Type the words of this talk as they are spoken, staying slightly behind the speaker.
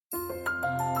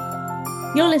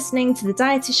You're listening to the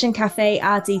Dietitian Cafe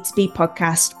RD2B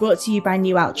podcast, brought to you by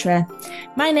New Ultra.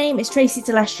 My name is Tracy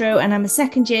Delestro and I'm a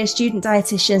second year student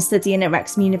dietitian studying at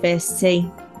Wrexham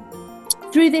University.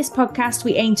 Through this podcast,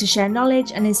 we aim to share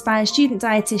knowledge and inspire student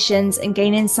dietitians and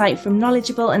gain insight from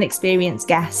knowledgeable and experienced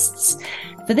guests.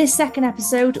 For this second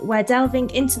episode, we're delving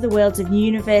into the world of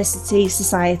university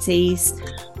societies.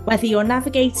 Whether you're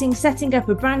navigating setting up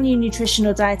a brand new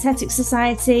nutritional dietetic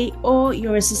society or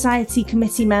you're a society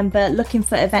committee member looking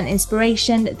for event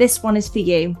inspiration, this one is for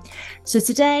you. So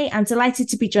today I'm delighted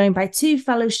to be joined by two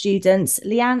fellow students,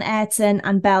 Leanne Ayrton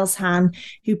and Bells Han,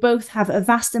 who both have a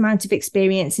vast amount of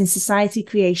experience in society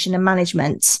creation and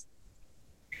management.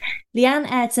 Leanne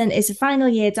Ayrton is a final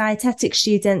year dietetic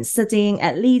student studying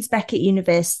at Leeds Beckett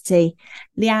University.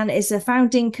 Leanne is a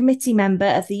founding committee member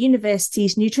of the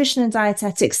university's Nutrition and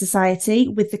Dietetic Society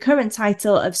with the current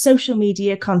title of Social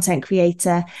Media Content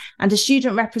Creator and a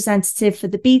student representative for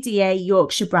the BDA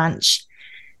Yorkshire branch.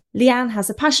 Leanne has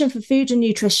a passion for food and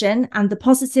nutrition and the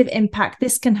positive impact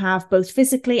this can have both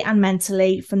physically and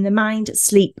mentally from the mind,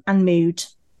 sleep and mood.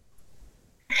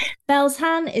 Bells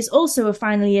Han is also a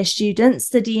final year student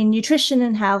studying nutrition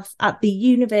and health at the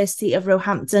University of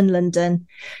Roehampton, London.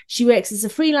 She works as a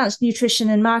freelance nutrition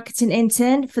and marketing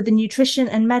intern for the nutrition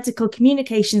and medical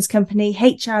communications company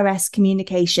HRS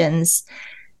Communications.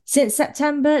 Since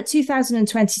September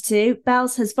 2022,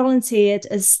 Bells has volunteered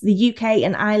as the UK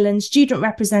and Ireland student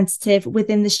representative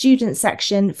within the student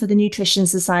section for the Nutrition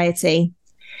Society.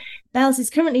 Bells is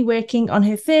currently working on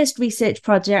her first research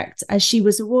project as she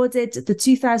was awarded the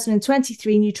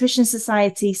 2023 Nutrition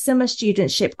Society Summer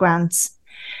Studentship Grant.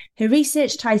 Her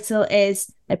research title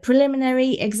is A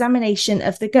Preliminary Examination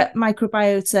of the Gut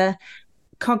Microbiota,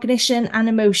 Cognition and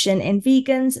Emotion in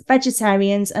Vegans,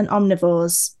 Vegetarians and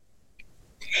Omnivores.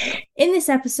 In this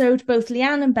episode, both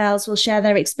Leanne and Bells will share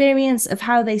their experience of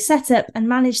how they set up and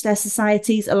manage their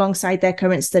societies alongside their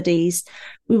current studies.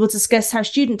 We will discuss how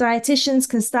student dietitians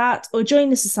can start or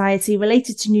join a society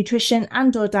related to nutrition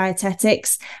and or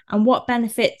dietetics and what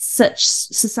benefits such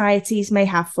societies may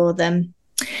have for them.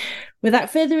 Without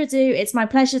further ado, it's my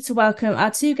pleasure to welcome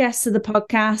our two guests to the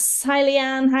podcast. Hi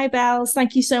Leanne, hi Bells.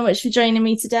 Thank you so much for joining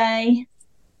me today.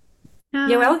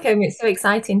 You're welcome. It's so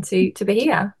exciting to be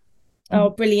here. Oh,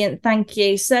 brilliant. Thank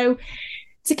you. So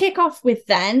to kick off with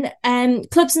then,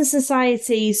 clubs and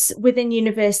societies within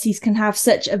universities can have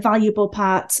such a valuable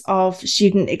part of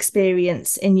student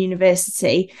experience in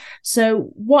university. So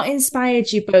what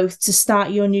inspired you both to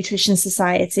start your nutrition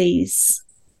societies?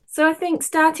 So I think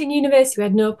starting university, we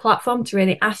had no platform to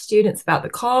really ask students about the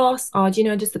course or,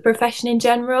 just the profession in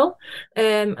general.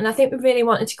 And I think we really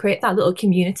wanted to create that little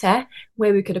community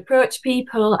where we could approach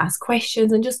people, ask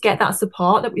questions and just get that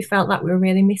support that we felt like we were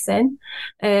really missing.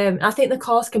 I think the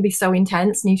course can be so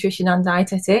intense, nutrition and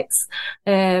dietetics.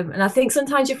 And I think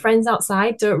sometimes your friends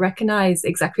outside don't recognise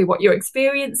exactly what you're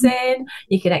experiencing.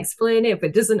 You can explain it,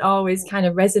 but it doesn't always kind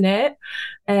of resonate.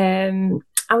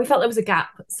 And we felt there was a gap.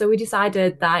 So we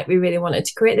decided that we really wanted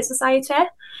to create this society.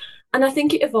 And I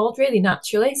think it evolved really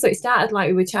naturally. So it started like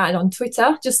we were chatting on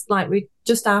Twitter,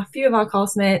 a few of our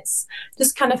course mates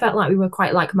just kind of felt like we were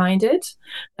quite like-minded.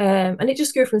 And it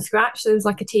just grew from scratch. There was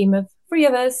like a team of 3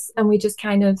 of us and we just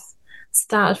kind of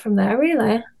started from there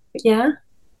really. But yeah.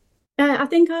 I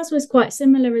think ours was quite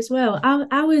similar as well.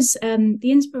 Ours, the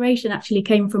inspiration actually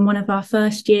came from one of our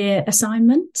first year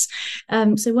assignments.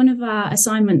 So one of our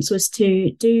assignments was to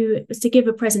give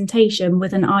a presentation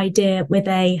with an idea with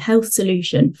a health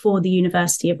solution for the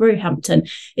University of Roehampton.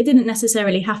 It didn't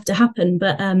necessarily have to happen,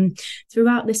 but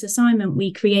throughout this assignment,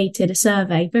 we created a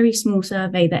survey, very small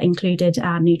survey that included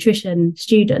our nutrition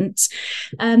students.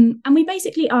 And we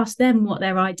basically asked them what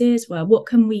their ideas were. What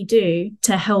can we do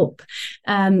to help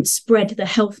spread the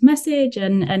health message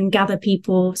and gather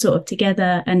people sort of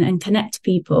together and connect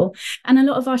people. And a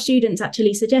lot of our students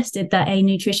actually suggested that a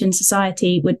nutrition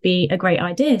society would be a great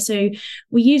idea. So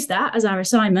we used that as our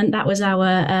assignment. That was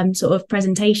our sort of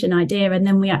presentation idea. And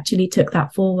then we actually took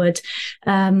that forward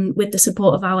with the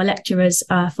support of our lecturers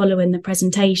following the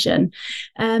presentation.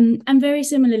 And very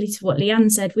similarly to what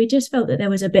Leanne said, we just felt that there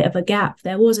was a bit of a gap.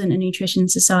 There wasn't a nutrition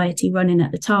society running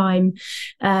at the time.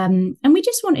 And we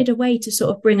just wanted a way to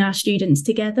sort of bring our students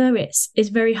together. It's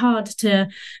very hard to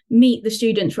meet the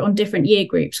students on different year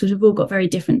groups because we've all got very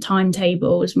different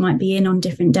timetables, might be in on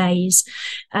different days.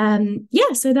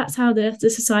 So that's how the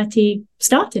society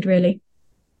started really.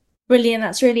 Brilliant.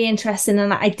 That's really interesting.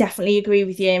 And I definitely agree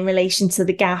with you in relation to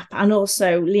the gap. And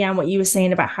also, Leanne, what you were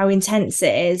saying about how intense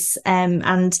it is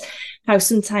and how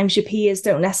sometimes your peers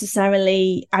don't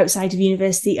necessarily outside of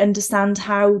university understand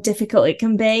how difficult it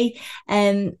can be.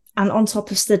 on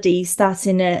top of studies,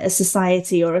 starting a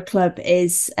society or a club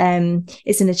is an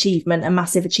achievement, a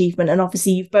massive achievement. And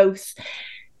obviously you've both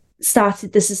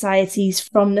started the societies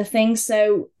from nothing.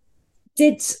 So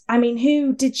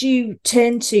who did you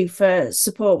turn to for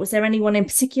support? Was there anyone in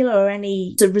particular or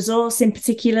any resource in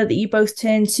particular that you both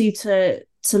turned to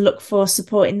look for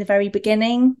support in the very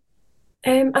beginning?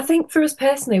 I think for us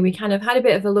personally, we kind of had a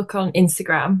bit of a look on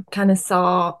Instagram, kind of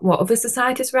saw what other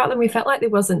societies were out there. We felt like there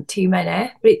wasn't too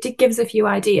many, but it did give us a few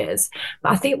ideas.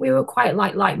 But I think we were quite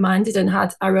like-minded and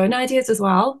had our own ideas as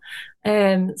well.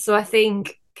 So I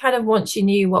think kind of once you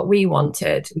knew what we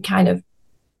wanted, we kind of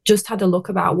just had a look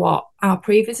about what our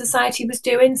previous society was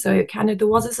doing. So it kind of, there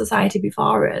was a society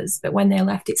before us, but when they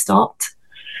left, it stopped.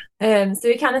 So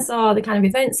we kind of saw the kind of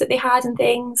events that they had and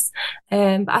things.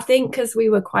 But I think because we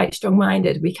were quite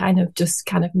strong-minded, we kind of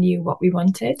knew what we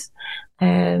wanted.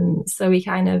 So we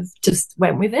kind of just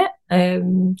went with it.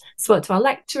 Spoke to our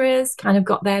lecturers, kind of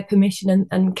got their permission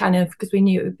and kind of, because we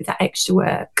knew it would be that extra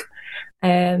work.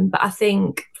 But I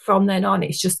think from then on,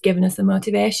 it's just given us the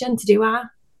motivation to do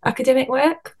our academic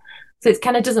work. So it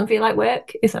kind of doesn't feel like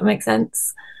work, if that makes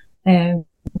sense. Yeah.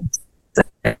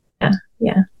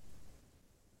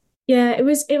 Yeah, it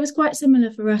was quite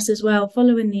similar for us as well.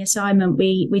 Following the assignment,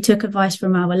 we took advice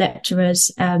from our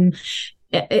lecturers.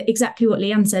 Exactly what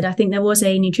Leanne said. I think there was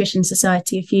a nutrition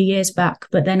society a few years back,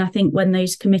 but then I think when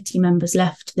those committee members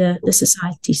left, the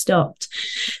society stopped.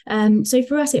 So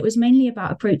for us, it was mainly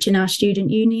about approaching our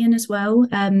student union as well.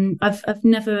 I'd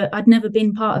never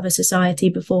been part of a society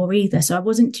before either, so I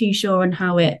wasn't too sure on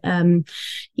how it ran,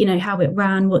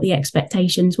 what the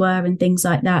expectations were, and things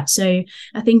like that. So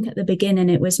I think at the beginning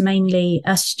it was mainly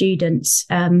us students.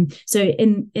 So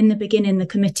in the beginning, the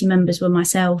committee members were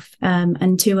myself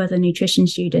and two other nutrition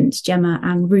students, Gemma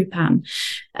and Rupan.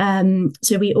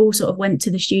 So we all sort of went to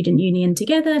the student union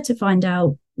together to find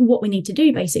out what we need to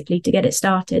do basically to get it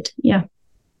started.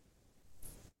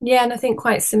 Yeah, and I think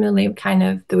quite similarly, kind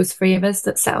of, there was three of us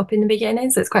that set up in the beginning,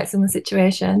 so it's quite a similar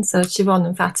situation. So Siobhan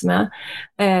and Fatima,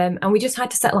 and we just had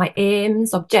to set like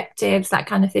aims, objectives, that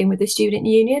kind of thing with the student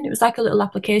union. It was like a little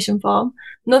application form,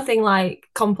 nothing like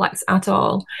complex at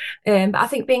all. But I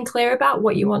think being clear about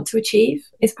what you want to achieve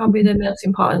is probably the most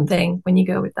important thing when you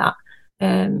go with that.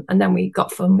 And then we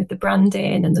got fun with the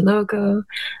branding and the logo,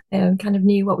 kind of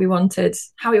knew what we wanted,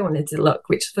 how we wanted to look,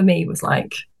 which for me was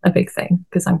like a big thing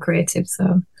because I'm creative.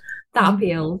 So that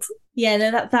appealed. Yeah,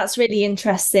 no, that's really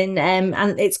interesting. And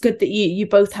it's good that you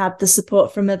both had the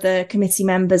support from other committee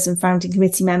members and founding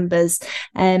committee members,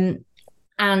 and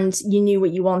you knew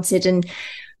what you wanted. And,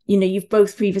 you've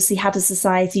both previously had a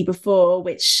society before,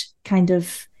 which kind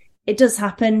of, it does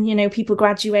happen, people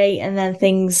graduate and then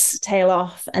things tail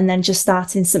off and then just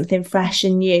starting something fresh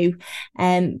and new.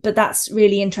 But that's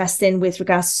really interesting with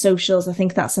regards to socials. I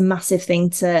think that's a massive thing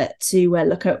to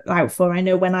look out for. I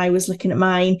know when I was looking at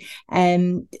mine,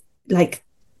 like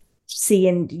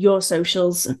seeing your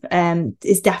socials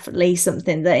is definitely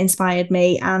something that inspired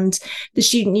me, and the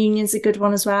student union's a good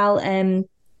one as well.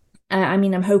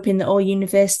 I'm hoping that all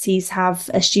universities have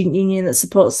a student union that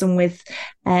supports them with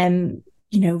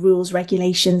rules,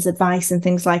 regulations, advice and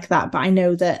things like that. But I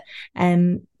know that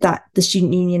that the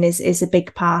student union is a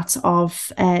big part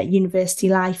of university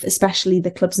life, especially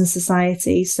the clubs and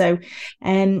societies. So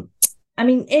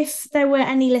if there were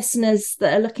any listeners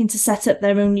that are looking to set up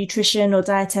their own nutrition or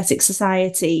dietetic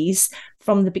societies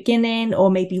from the beginning,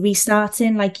 or maybe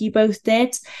restarting like you both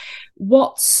did,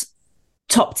 what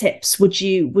top tips would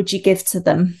you give to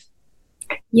them?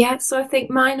 Yeah, so I think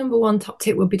my number one top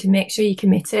tip would be to make sure you're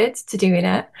committed to doing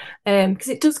it, because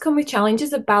it does come with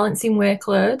challenges of balancing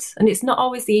workloads, and it's not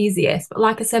always the easiest. But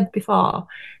like I said before,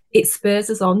 it spurs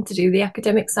us on to do the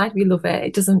academic side. We love it.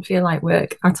 It doesn't feel like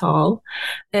work at all.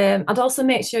 I'd also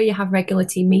make sure you have regular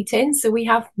team meetings. So we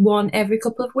have one every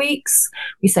couple of weeks.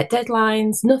 We set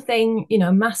deadlines, nothing,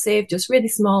 massive, just really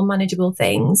small, manageable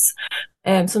things.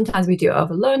 Sometimes we do it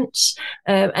over lunch.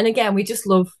 And again, we just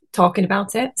love talking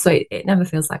about it. So it never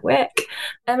feels like work.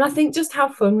 And I think just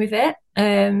have fun with it.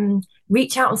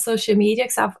 Reach out on social media,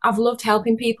 because I've loved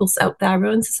helping people set up their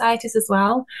own societies as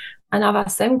well. And I've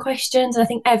asked them questions, and I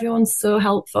think everyone's so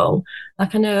helpful.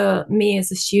 Like, I know me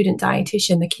as a student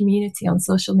dietitian, the community on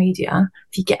social media,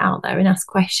 if you get out there and ask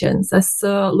questions, they're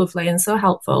so lovely and so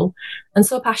helpful and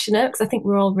so passionate, because I think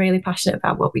we're all really passionate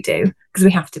about what we do, because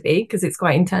we have to be, because it's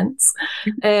quite intense.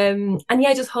 And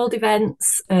yeah, just hold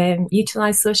events,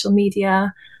 utilise social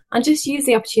media, and just use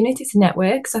the opportunity to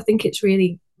network, because I think it's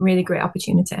really, really great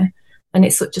opportunity. And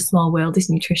it's such a small world, is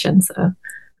nutrition. So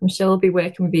I'm sure we'll be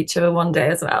working with each other one day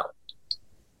as well.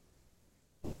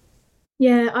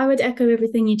 Yeah, I would echo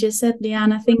everything you just said,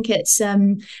 Leanne. I think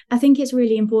it's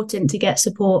really important to get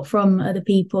support from other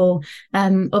people.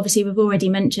 Obviously, we've already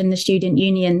mentioned the student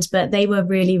unions, but they were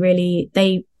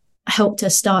they helped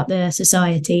us start the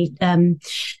society and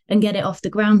get it off the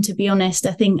ground. To be honest,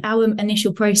 I think our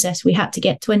initial process, we had to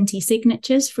get 20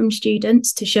 signatures from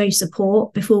students to show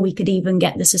support before we could even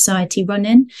get the society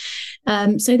running.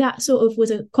 So that sort of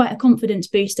was quite a confidence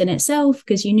boost in itself,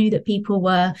 because you knew that people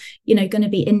were, going to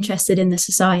be interested in the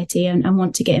society and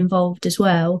want to get involved as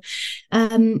well.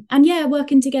 And yeah,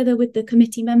 working together with the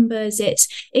committee members,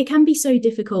 it can be so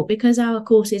difficult because our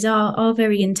courses are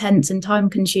very intense and time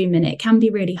consuming. It can be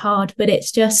really hard, but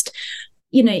it's just,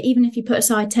 even if you put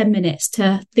aside 10 minutes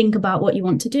to think about what you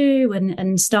want to do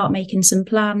and start making some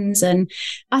plans. And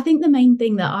I think the main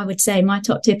thing that I would say, my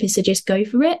top tip, is to just go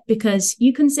for it, because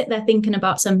you can sit there thinking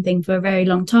about something for a very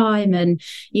long time and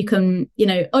you can,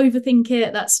 overthink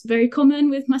it. That's very common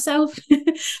with myself.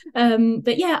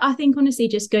 But yeah, I think honestly,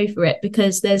 just go for it,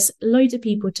 because there's loads of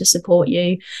people to support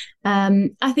you.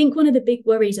 I think one of the big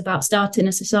worries about starting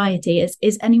a society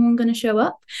is anyone going to show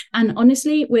up? And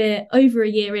honestly, we're over a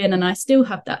year in and I still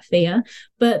have that fear.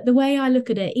 But the way I look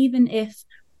at it, even if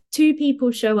 2 people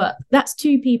show up, that's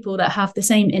 2 people that have the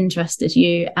same interest as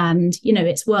you, and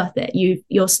it's worth it.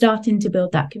 You're starting to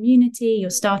build that community,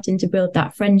 you're starting to build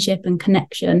that friendship and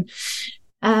connection.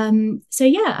 So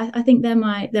yeah, I think they're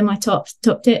my top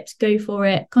tips. Go for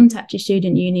it, contact your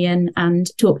student union and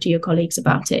talk to your colleagues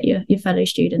about it, your fellow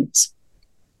students.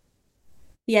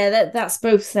 Yeah, that's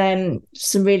both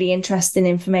some really interesting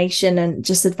information and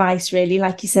just advice, really.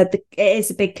 Like you said, it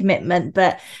is a big commitment,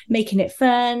 but making it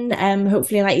fun,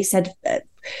 hopefully, like you said,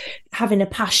 having a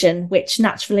passion, which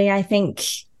naturally I think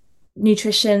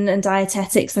nutrition and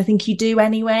dietetics, I think you do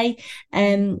anyway.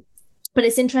 But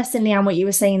it's interesting, Leanne, what you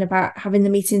were saying about having the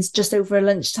meetings just over a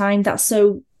lunchtime. That's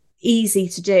so easy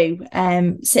to do.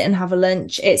 Sit and have a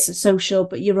lunch. It's a social,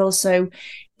 but you're also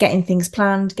getting things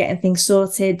planned, getting things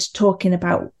sorted, talking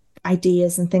about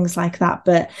ideas and things like that.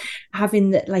 But having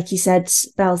that, like you said,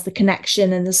 Bells, the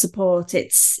connection and the support,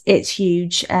 it's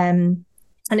huge. And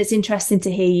it's interesting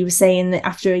to hear you were saying that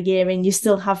after a year in, you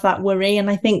still have that worry.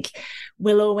 And I think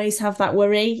we'll always have that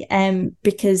worry,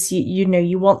 because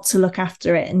you want to look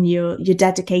after it and you're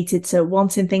dedicated to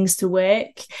wanting things to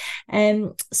work.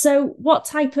 So what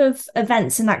type of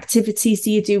events and activities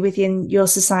do you do within your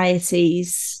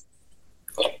societies?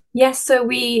 Yes, so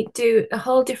we do a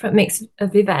whole different mix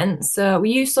of events. So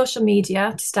we use social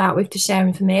media to start with to share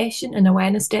information and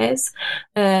awareness days,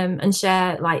 and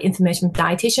share like information with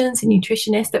dietitians and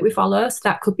nutritionists that we follow. So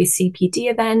that could be CPD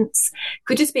events,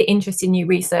 could just be interesting new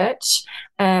research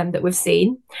that we've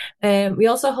seen. We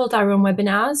also hold our own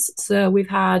webinars. So we've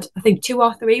had, I think, 2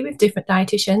 or 3 with different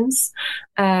dietitians.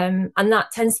 And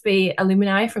that tends to be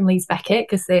alumni from Leeds Beckett,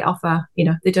 because they offer,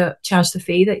 they don't charge the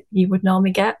fee that you would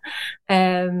normally get.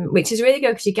 Which is really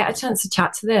good because you get a chance to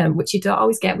chat to them, which you don't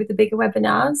always get with the bigger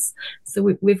webinars.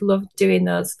 So we've loved doing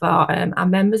those for our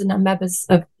members, and our members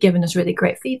have given us really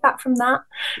great feedback from that.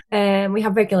 We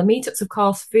have regular meetups, of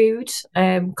course, food,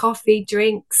 coffee,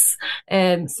 drinks,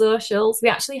 socials. We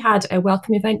actually had a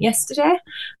welcome event yesterday,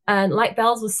 and like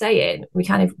Bells was saying, we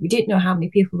didn't know how many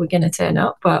people were going to turn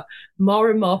up, but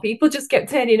more and more people just kept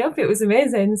turning up. It was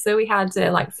amazing. So we had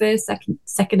like first,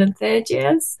 second and third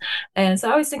years. And so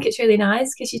I always think it's really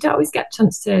nice because you don't always get a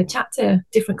chance to chat to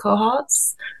different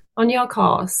cohorts on your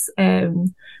course.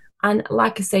 And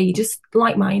like I say, you just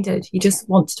like-minded. You just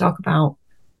want to talk about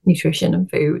nutrition and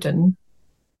food and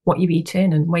what you're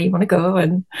eating and where you want to go.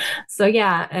 And so,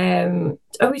 yeah,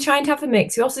 we trying to have a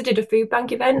mix. We also did a food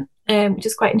bank event, which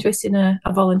is quite interesting, a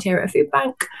volunteer at a food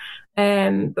bank.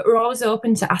 But we're always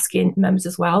open to asking members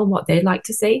as well what they'd like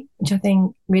to see, which I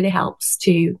think really helps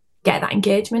to get that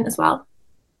engagement as well.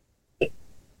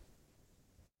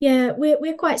 Yeah,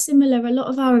 we're quite similar. A lot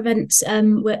of our events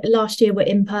last year were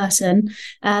in person.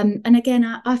 And again,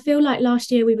 I feel like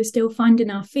last year we were still finding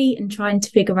our feet and trying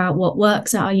to figure out what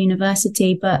works at our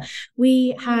university. But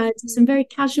we had some very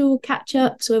casual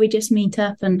catch-ups where we just meet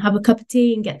up and have a cup of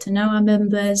tea and get to know our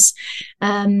members.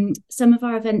 Some of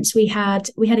our events we had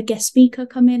a guest speaker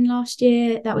come in last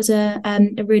year. That was a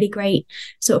really great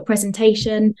sort of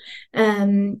presentation.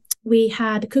 We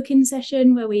had a cooking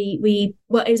session where it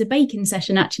was a baking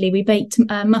session, actually. We baked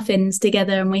muffins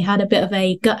together and we had a bit of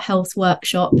a gut health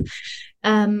workshop.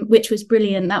 which was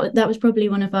brilliant. That was probably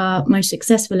one of our most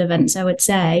successful events, I would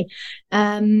say.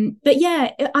 But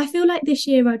yeah, I feel like this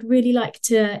year I'd really like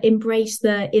to embrace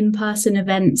the in-person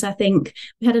events. I think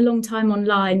we had a long time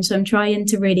online, so I'm trying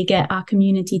to really get our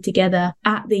community together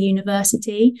at the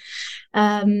university.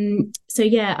 So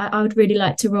yeah, I would really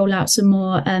like to roll out some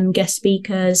more guest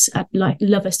speakers. I'd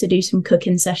love us to do some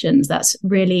cooking sessions. That's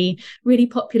really, really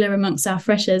popular amongst our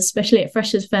freshers, especially at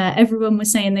Freshers Fair. Everyone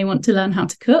was saying they want to learn how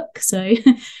to cook, so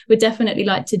we'd definitely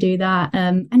like to do that.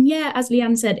 And yeah, as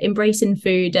Leanne said, embracing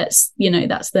food. That's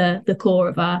the core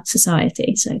of our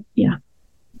society. So yeah.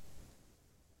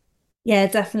 Yeah,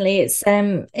 definitely.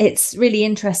 It's really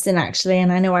interesting actually,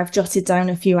 and I know I've jotted down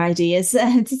a few ideas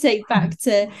to take back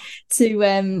to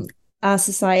our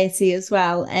society as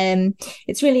well.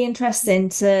 It's really interesting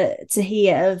to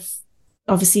hear of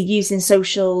obviously using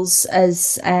socials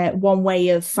as one way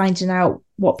of finding out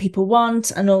what people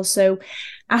want, and also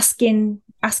asking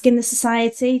the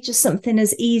society, just something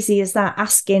as easy as that,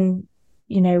 asking,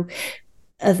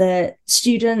 other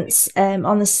students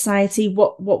on the society,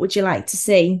 what would you like to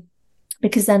see?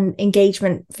 Because then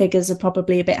engagement figures are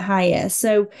probably a bit higher.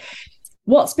 So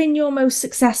what's been your most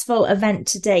successful event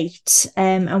to date?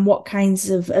 And what kinds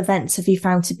of events have you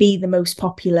found to be the most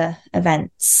popular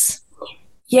events?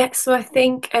 Yeah, so I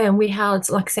think we held,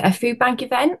 like I said, a food bank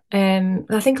event.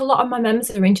 I think a lot of my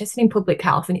members are interested in public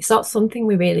health, and it's not something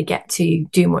we really get to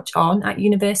do much on at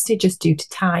university just due to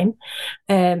time.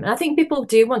 And I think people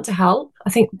do want to help. I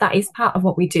think that is part of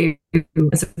what we do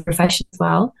as a profession as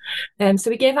well. So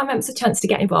we gave our members a chance to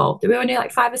get involved. There were only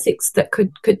like 5 or 6 that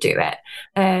could do it,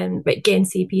 but gain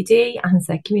CPD and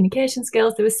their communication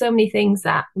skills. There were so many things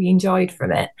that we enjoyed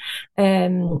from it.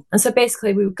 And so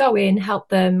basically we would go in, help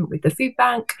them with the food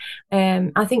bank.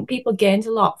 I think people gained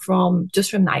a lot from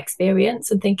that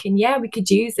experience, and thinking, yeah, we could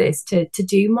use this to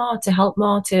do more, to help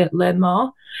more, to learn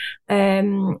more.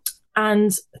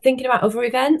 And thinking about other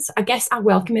events, I guess our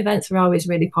welcome events were always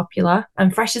really popular,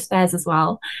 and Freshers Fairs as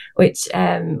well, which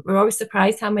we're always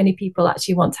surprised how many people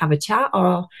actually want to have a chat,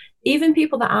 or even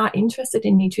people that are interested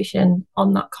in nutrition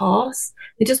on that course.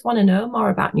 They just want to know more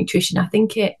about nutrition. I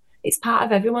think it's part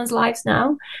of everyone's lives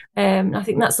now. I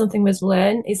think that's something we've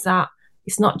learned, is that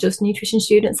it's not just nutrition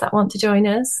students that want to join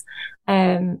us.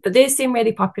 But they seem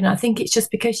really popular. I think it's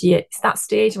just because it's that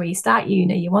stage where you start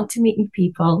uni, you want to meet new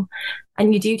people,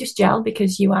 and you do just gel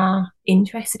because you are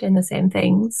interested in the same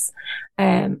things.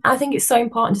 I think it's so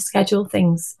important to schedule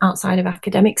things outside of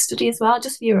academic study as well,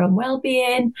 just for your own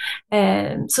well-being.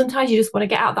 Sometimes you just want to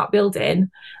get out of that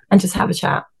building and just have a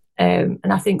chat. And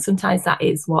I think sometimes that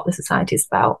is what the society is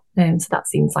about. So that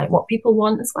seems like what people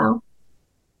want as well.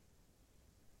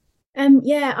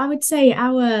 Yeah, I would say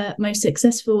our most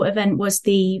successful event was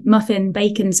the muffin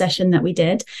bacon session that we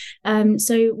did.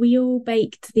 So we all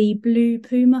baked the blue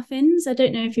poo muffins. I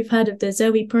don't know if you've heard of the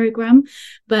Zoe program,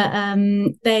 but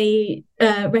they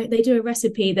do a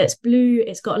recipe that's blue.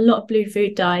 It's got a lot of blue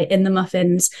food dye in the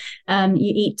muffins. You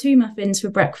eat 2 muffins for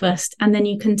breakfast, and then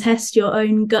you can test your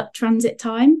own gut transit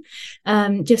time,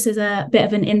 just as a bit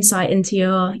of an insight into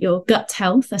your gut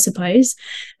health, I suppose.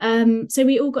 So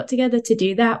we all got together to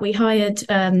do that. We hired,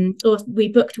 or we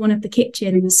booked one of the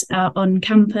kitchens on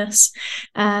campus,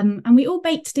 and we all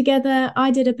baked together.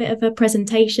 I did a bit of a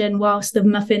presentation whilst the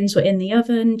muffins were in the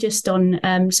oven, just on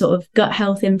sort of gut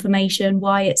health information,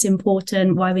 why it's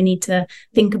important, why we need to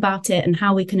think about it, and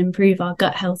how we can improve our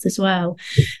gut health as well.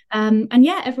 And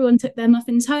yeah, everyone took their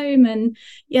muffins home and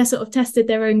sort of tested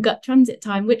their own gut transit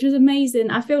time, which was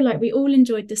amazing. I feel like we all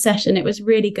enjoyed the session. It was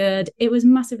really good. It was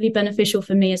massively beneficial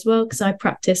for me as well, because I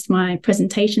practiced my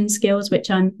presentation skills, which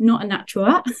I'm not a natural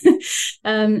at.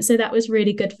 So that was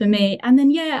really good for me. And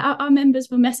then our members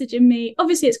were messaging me.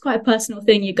 Obviously it's quite a personal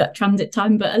thing, your gut transit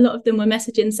time, but a lot of them were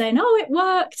messaging saying, oh, it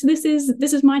worked, this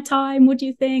is my time, what do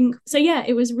you think? So yeah,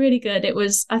 it was really good.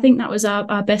 I think that was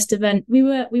our best event. We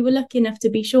were lucky enough to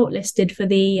be shortlisted for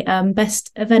the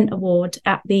best event award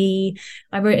at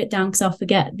I wrote it down because I'll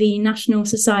forget, the National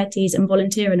Societies and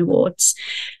Volunteering Awards.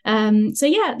 So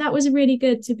yeah, that was really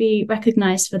good to be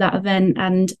recognised for that event.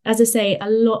 And as I say, a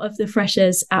lot of the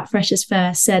freshers at Freshers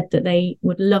Fair said that they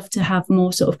would love to have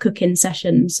more sort of cooking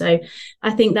sessions. So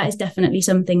I think that is definitely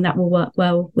something that will work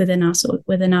well within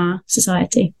our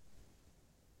society.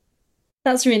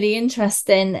 That's really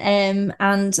interesting. And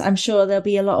I'm sure there'll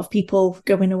be a lot of people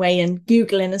going away and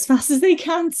Googling as fast as they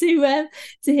can to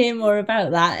hear more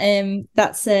about that.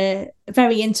 That's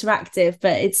very interactive,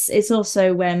 but it's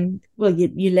also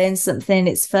you learn something,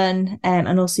 it's fun,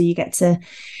 and also you get to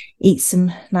eat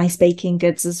some nice baking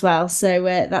goods as well. So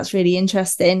that's really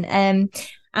interesting. And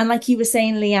like you were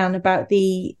saying, Leanne, about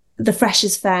the the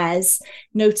freshers fairs,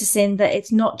 noticing that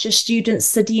it's not just students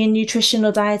studying nutrition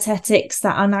or dietetics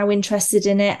that are now interested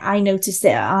in it. I noticed it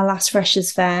at our last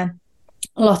freshers fair,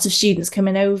 a lot of students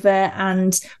coming over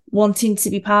and wanting to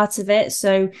be part of it.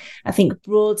 So I think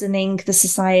broadening the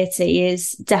society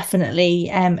is definitely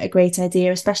a great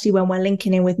idea, especially when we're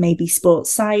linking in with maybe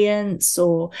sports science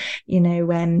or,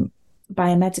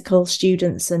 biomedical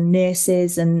students and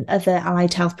nurses and other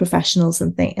allied health professionals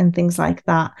and things like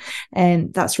that.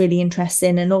 That's really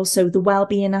interesting. And also the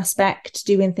well-being aspect,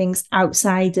 doing things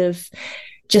outside of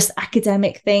just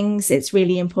academic things. It's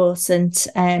really important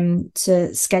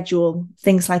to schedule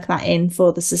things like that in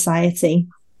for the society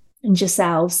and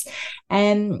yourselves.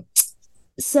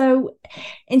 So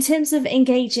in terms of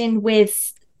engaging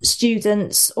with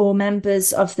students or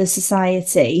members of the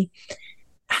society,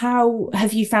 how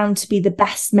have you found to be the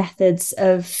best methods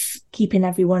of keeping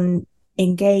everyone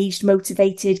engaged,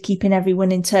 motivated, keeping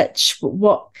everyone in touch?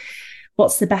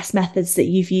 What's the best methods that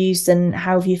you've used, and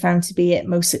how have you found to be it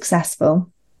most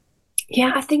successful?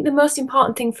 Yeah, I think the most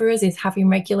important thing for us is having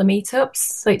regular meetups.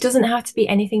 So it doesn't have to be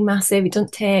anything massive. It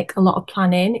doesn't take a lot of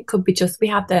planning. It could be just, we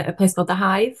have a place called The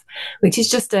Hive, which is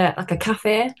just like a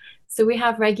cafe. So we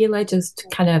have regular just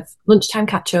kind of lunchtime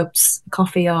catch-ups,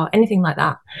 coffee or anything like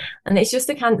that. And it's just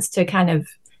a chance to kind of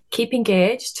keep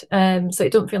engaged. So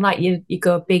it don't feel like you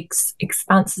go big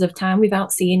expanses of time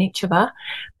without seeing each other.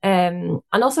 And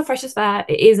also Freshers Fair,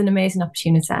 it is an amazing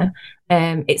opportunity.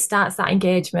 It starts that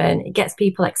engagement. It gets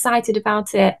people excited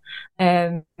about it.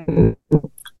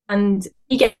 And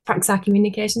you get to practice our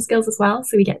communication skills as well.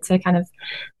 So we get to kind of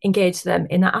engage them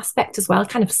in that aspect as well,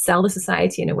 kind of sell the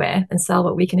society in a way and sell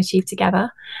what we can achieve together.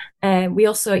 We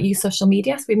also use social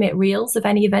media. So we make reels of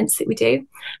any events that we do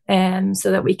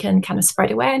so that we can kind of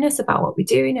spread awareness about what we're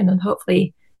doing and then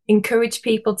hopefully encourage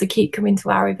people to keep coming to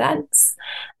our events.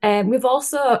 We've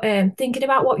also thinking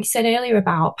about what you said earlier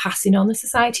about passing on the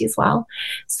society as well.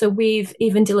 So we've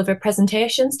even delivered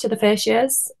presentations to the first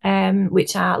years,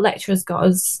 which our lecturers got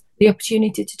us the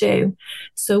opportunity to do.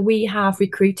 So we have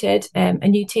recruited a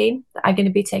new team that are going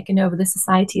to be taking over the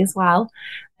society as well.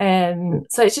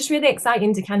 So it's just really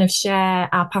exciting to kind of share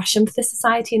our passion for the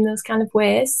society in those kind of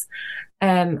ways.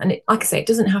 And like I say, it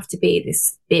doesn't have to be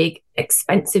this big,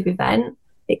 expensive event.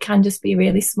 It can just be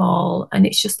really small, and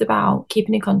it's just about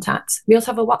keeping in contact. We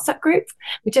also have a WhatsApp group,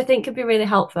 which I think could be really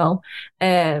helpful.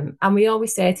 And we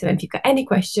always say to them, if you've got any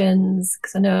questions,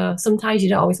 because I know sometimes you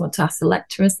don't always want to ask the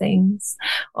lecturers things,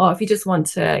 or if you just want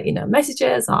to, message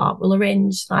us, or we'll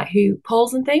arrange like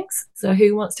polls and things. So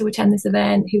who wants to attend this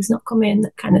event, who's not coming,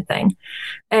 that kind of thing.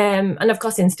 And of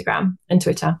course, Instagram and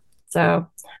Twitter. So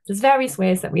there's various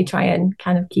ways that we try and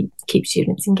kind of keep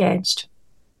students engaged.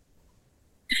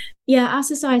 Yeah, our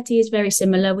society is very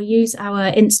similar. We use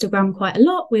our Instagram quite a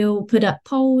lot. We'll put up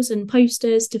polls and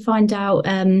posters to find out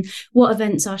what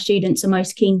events our students are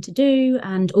most keen to do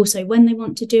and also when they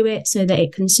want to do it so that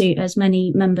it can suit as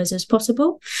many members as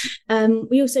possible.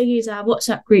 We also use our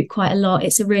WhatsApp group quite a lot.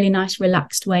 It's a really nice,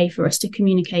 relaxed way for us to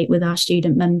communicate with our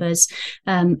student members.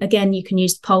 Again, you can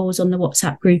use polls on the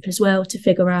WhatsApp group as well to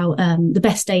figure out the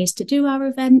best days to do our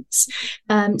events.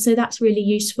 So that's really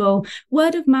useful.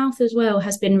 Word of mouth as well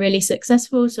has been really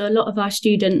successful. So a lot of our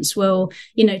students will,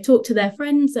 talk to their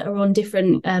friends that are on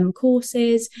different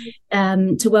courses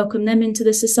to welcome them into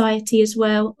the society as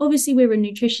well. Obviously, we're a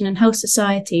nutrition and health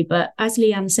society, but as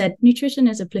Leanne said, nutrition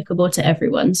is applicable to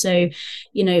everyone. So,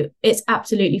 it's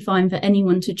absolutely fine for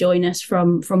anyone to join us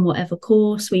from whatever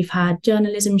course. We've had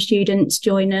journalism students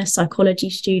join us,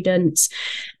 psychology students.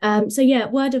 So yeah,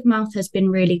 word of mouth has been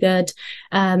really good.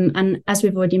 And as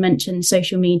we've already mentioned,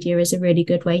 social media is a really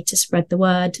good way to spread the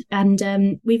word.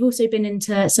 And we've also been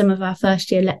into some of our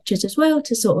first year lectures as well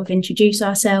to sort of introduce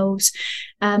ourselves.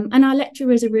 And our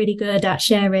lecturers are really good at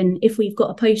sharing. If we've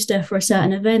got a poster for a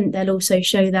certain event, they'll also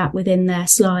show that within their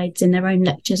slides in their own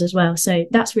lectures as well. So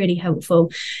that's really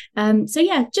helpful. So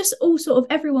yeah, just all sort of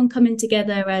everyone coming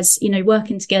together as,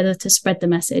 working together to spread the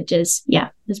messages. Yeah,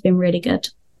 has been really good.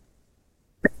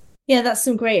 Yeah, that's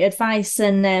some great advice.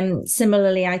 And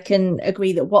similarly, I can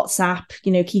agree that WhatsApp,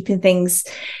 keeping things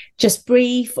just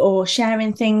brief or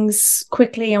sharing things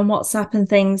quickly on WhatsApp and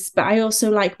things. But I also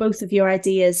like both of your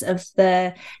ideas of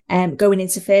the going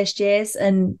into first years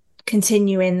and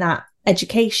continuing that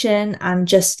education and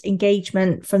just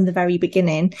engagement from the very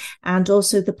beginning, and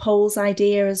also the polls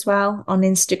idea as well on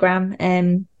Instagram.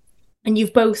 And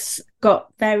you've both got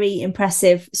very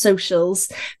impressive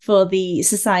socials for the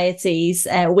societies,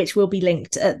 which will be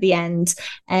linked at the end.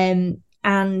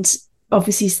 And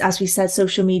obviously, as we said,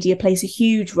 social media plays a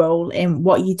huge role in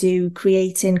what you do,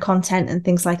 creating content and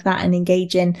things like that, and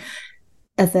engaging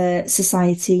other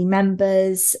society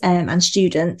members and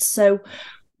students. So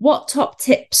what top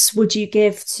tips would you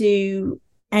give to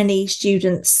any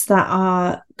students that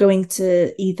are going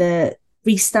to either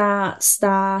restart,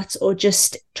 start, or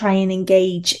just try and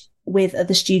engage with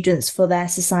other students for their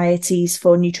societies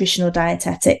for nutritional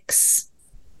dietetics?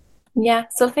 Yeah,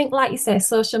 so I think, like you say,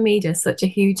 social media is such a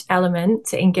huge element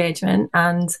to engagement,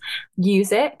 and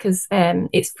use it because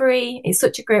it's free. It's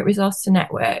such a great resource to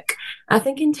network. I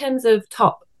think in terms of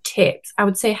top tips, I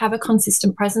would say have a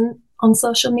consistent presence on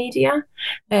social media.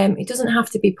 It doesn't have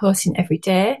to be posting every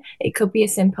day. It could be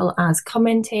as simple as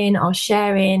commenting or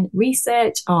sharing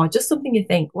research, or just something you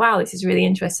think, wow, this is really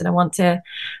interesting. I want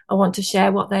to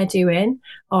share what they're doing,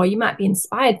 or you might be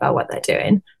inspired by what they're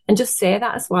doing, and just say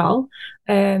that as well.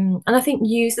 And I think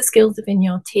use the skills within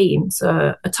your team.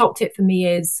 So a top tip for me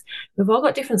is we've all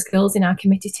got different skills in our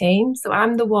committee team. So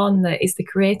I'm the one that is the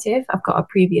creative. I've got a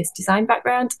previous design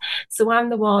background. So I'm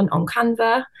the one on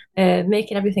Canva,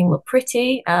 making everything look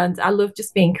pretty. And I love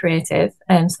just being creative.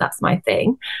 So that's my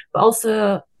thing. But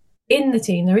also in the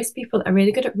team, there is people that are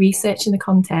really good at researching the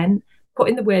content,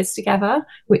 putting the words together,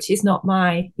 which is not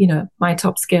my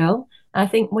top skill. And I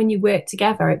think when you work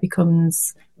together, it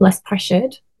becomes less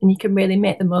pressured and you can really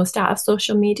make the most out of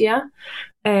social media.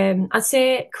 I'd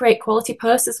say create quality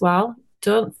posts as well.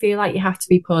 Don't feel like you have to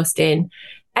be posting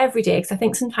every day, because I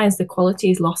think sometimes the quality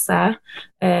is lost there.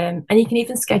 And you can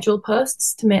even schedule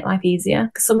posts to make life easier,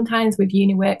 because sometimes with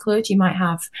uni workload, you might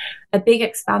have a big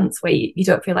expanse where you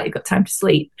don't feel like you've got time to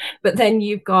sleep, but then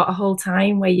you've got a whole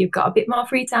time where you've got a bit more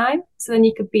free time. So then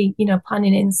you could be,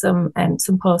 planning in some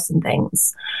posts and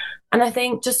things. And I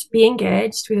think just be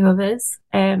engaged with others.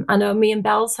 I know me and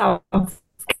Bells have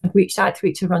reached out to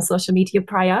each other on social media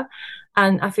prior,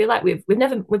 and I feel like we've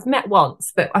met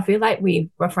once, but I feel like we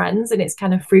were friends, and it's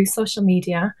kind of through social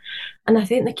media. And I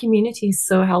think the community is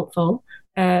so helpful.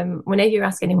 Whenever you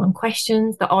ask anyone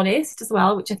questions, they're honest as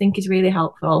well, which I think is really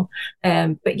helpful.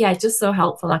 But yeah, just so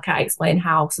helpful. I can't explain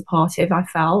how supportive I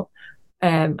felt.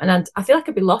 And I feel like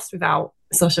I'd be lost without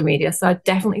social media. So I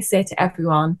definitely say to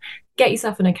everyone, get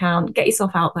yourself an account, get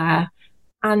yourself out there,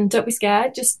 and don't be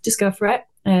scared. Just go for it,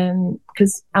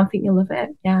 because I think you'll love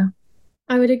it. Yeah.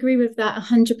 I would agree with that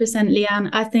 100%, Leanne.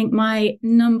 I think my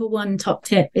number one top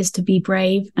tip is to be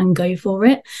brave and go for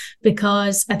it,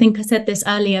 because I think I said this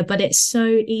earlier, but it's so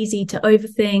easy to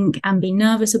overthink and be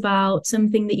nervous about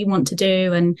something that you want to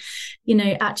do and,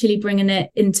 actually bringing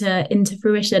it into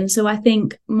fruition. So I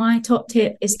think my top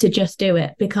tip is to just do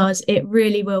it, because it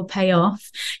really will pay off.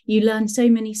 You learn so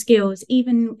many skills,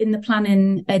 even in the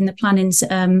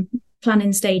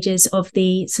planning stages of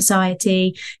the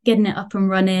society, getting it up and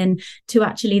running, to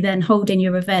actually then holding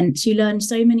your events. You learn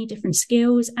so many different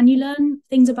skills, and you learn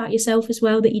things about yourself as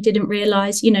well that you didn't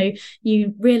realize.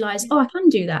 You realize, I can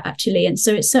do that actually. And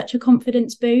so it's such a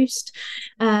confidence boost.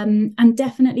 And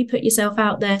definitely put yourself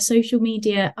out there. Social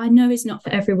media, I know, is not for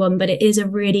everyone, but it is a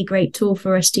really great tool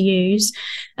for us to use.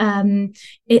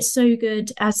 It's so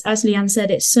good. As Leanne said,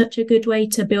 it's such a good way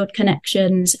to build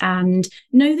connections and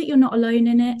know that you're not alone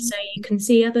in it. So you can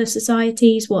see other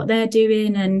societies, what they're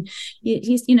doing, and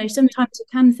sometimes you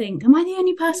can think, am I the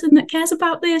only person that cares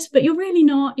about this? But you're really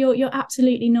not. You're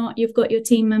absolutely not. You've got your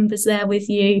team members there with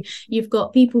you. You've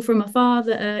got people from afar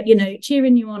that are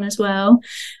cheering you on as well.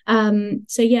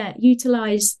 So yeah,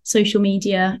 utilize social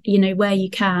media where you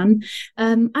can,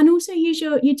 and also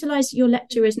utilize your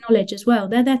lecturers' knowledge as well.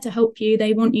 They're there to help you.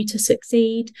 They want you to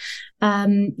succeed.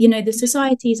 The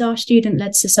societies are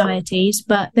student-led societies,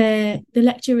 but the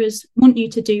lecturers want you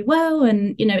to do well,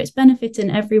 and it's benefiting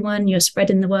everyone. You're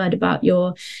spreading the word about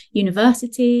your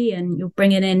university, and you're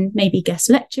bringing in maybe guest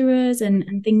lecturers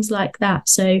and things like that.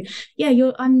 So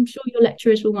yeah, I'm sure your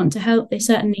lecturers will want to help. They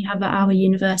certainly have at our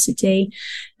university.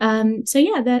 So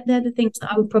yeah, they're the things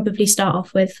that I would probably start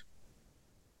off with.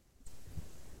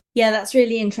 Yeah, that's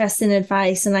really interesting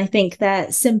advice. And I think they're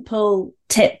simple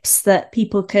tips that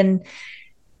people can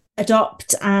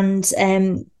adopt and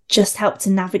just help to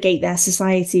navigate their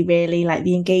society, really, like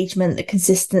the engagement, the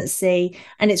consistency.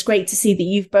 And it's great to see that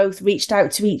you've both reached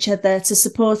out to each other to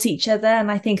support each other. And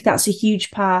I think that's a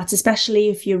huge part, especially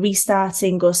if you're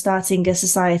restarting or starting a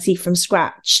society from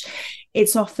scratch.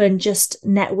 It's often just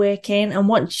networking. And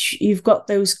once you've got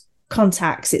those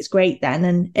contacts, it's great then,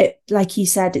 and it, like you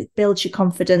said, it builds your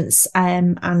confidence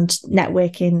and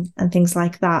networking and things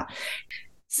like that.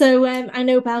 So I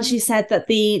know, Bells, you said that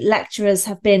the lecturers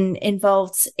have been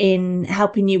involved in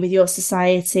helping you with your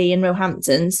society in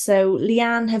Roehampton. So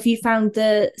Leanne, have you found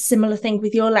the similar thing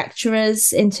with your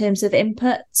lecturers in terms of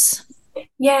input?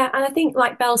 Yeah, and I think,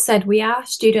 like Belle said, we are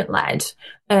student led,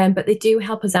 but they do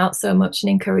help us out so much and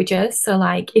encourage us. So,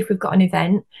 like, if we've got an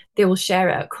event, they will share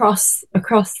it across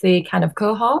the kind of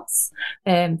cohorts.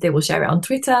 They will share it on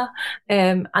Twitter,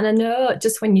 and I know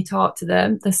just when you talk to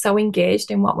them, they're so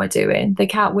engaged in what we're doing. They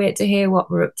can't wait to hear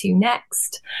what we're up to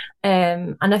next.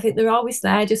 And I think they're always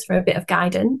there just for a bit of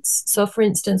guidance. So, for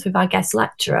instance, with our guest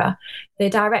lecturer, they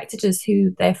directed us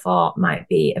who they thought might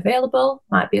be available,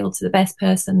 might be able to the best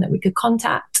person that we could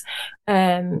contact.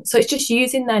 So it's just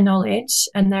using their knowledge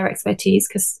and their expertise,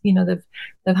 because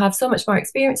they've had so much more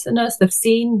experience than us. They've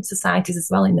seen societies as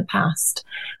well in the past,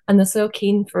 and they're so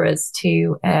keen for us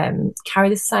to carry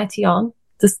the society on.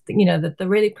 That they're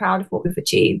really proud of what we've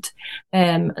achieved,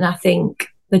 and I think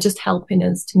they're just helping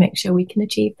us to make sure we can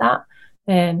achieve that.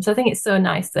 So I think it's so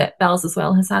nice that Bells as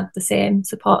well has had the same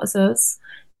support as us.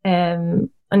 And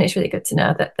it's really good to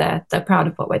know that they're proud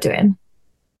of what we're doing.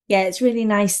 Yeah, it's really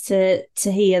nice to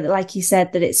hear that, like you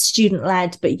said, that it's student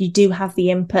led, but you do have the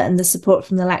input and the support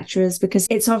from the lecturers, because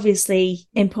it's obviously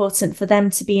important for them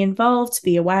to be involved, to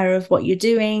be aware of what you're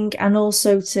doing, and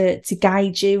also to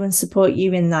guide you and support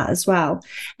you in that as well.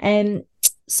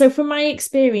 So from my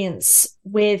experience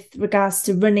with regards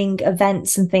to running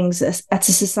events and things at a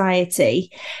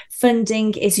society,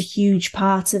 funding is a huge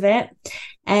part of it.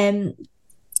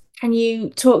 Can you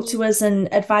talk to us and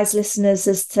advise listeners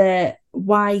as to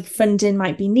why funding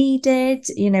might be needed,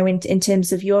 in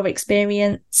terms of your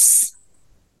experience?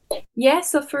 Yeah,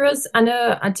 so for us, I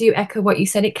know I do echo what you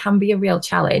said. It can be a real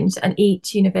challenge, and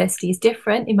each university is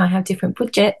different. It might have different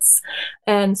budgets.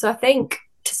 So I think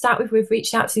to start with, we've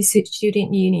reached out to the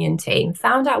student union team,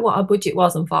 found out what our budget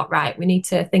was, and thought, right, we need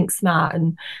to think smart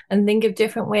and think of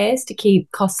different ways to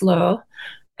keep costs low.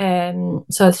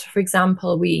 So for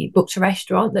example, we booked a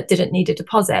restaurant that didn't need a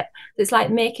deposit. It's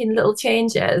like making little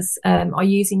changes, or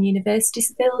using university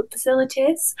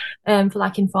facilities for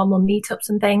like informal meetups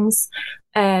and things.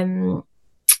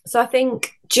 So I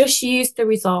think just use the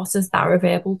resources that are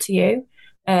available to you.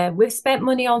 We've spent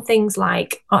money on things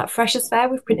like at Freshers Fair,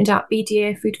 we've printed out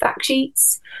BDA food fact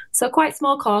sheets. So quite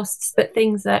small costs, but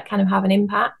things that kind of have an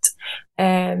impact.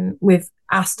 We've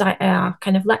asked our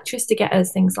kind of lecturers to get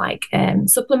us things like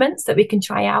supplements that we can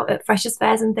try out at Freshers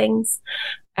Fairs and things.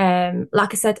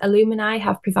 Like I said, Alumni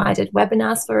have provided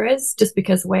webinars for us just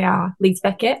because we are Leeds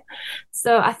Beckett.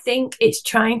 So I think it's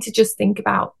trying to just think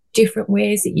about different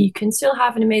ways that you can still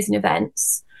have an amazing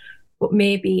events, but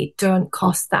maybe don't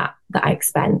cost that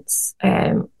expense.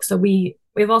 So we've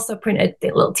also printed the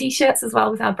little t-shirts as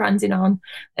well with our branding on,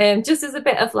 just as a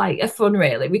bit of like a fun,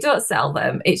 really. We don't sell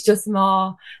them. It's just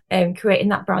more creating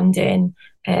that branding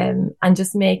and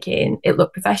just making it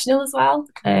look professional as well.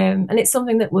 And it's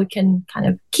something that we can kind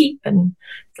of keep, and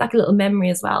it's like a little memory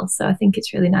as well. So I think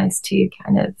it's really nice to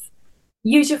kind of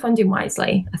use your funding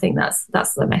wisely. I think that's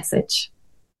the message.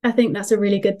 I think that's a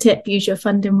really good tip. Use your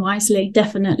funding wisely,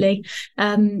 definitely.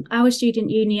 Our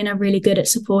student union are really good at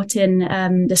supporting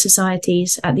the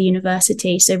societies at the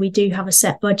university. So we do have a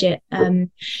set budget.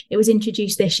 It was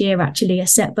introduced this year, actually, a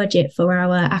set budget for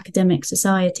our academic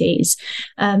societies.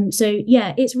 So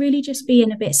yeah, it's really just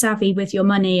being a bit savvy with your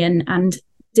money and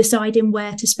deciding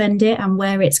where to spend it and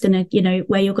where it's going to,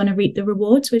 where you're going to reap the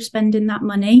rewards with spending that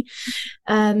money.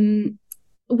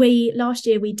 Last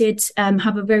year we did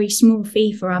have a very small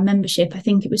fee for our membership. I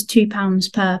think it was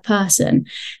 £2 per person,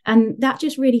 and that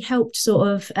just really helped sort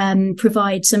of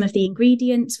provide some of the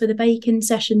ingredients for the baking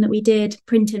session that we did,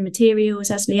 printing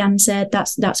materials, as Leanne said.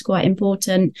 That's quite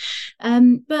important,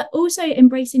 but also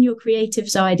embracing your creative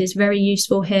side is very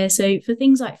useful here. So for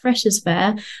things like Freshers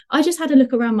Fair, I just had a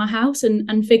look around my house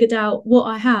and figured out what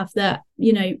I have that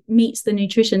meets the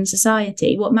Nutrition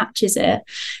Society, what matches it.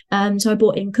 So I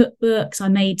bought in cookbooks, I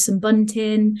made some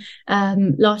bunting.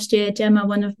 Last year, Gemma,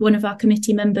 one of our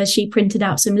committee members, she printed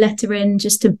out some lettering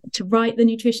just to write the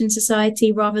Nutrition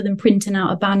Society rather than printing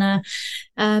out a banner.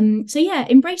 So yeah,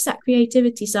 embrace that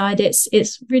creativity side.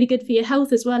 It's really good for your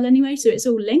health as well anyway, so it's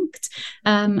all linked,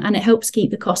 and it helps keep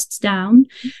the costs down.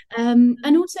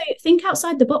 And also think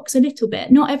outside the box a little bit.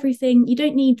 Not everything, you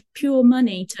don't need pure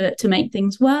money to make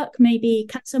things work. Maybe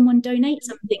can someone donate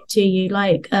something to you,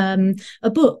 like a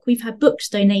book? We've had books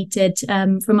donated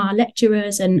from our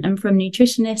lecturers and from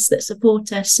nutritionists that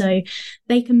support us, so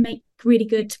they can make really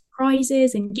good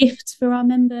prizes and gifts for our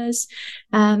members.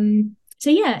 So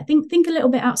yeah, think a little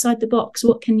bit outside the box.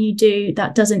 What can you do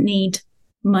that doesn't need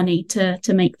money to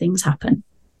make things happen?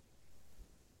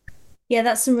 Yeah,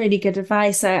 that's some really good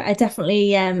advice. I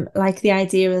definitely like the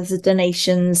idea of the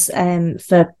donations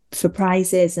for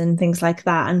prizes and things like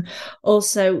that. And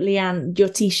also, Leanne, your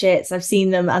t-shirts, I've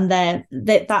seen them, and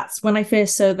that's when I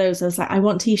first saw those, I was like, I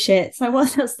want t-shirts.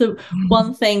 That's the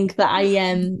one thing that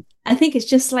I think it's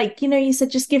just like, you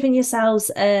said, just giving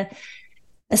yourselves a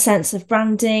sense of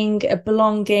branding, a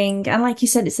belonging, and like you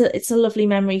said, it's a lovely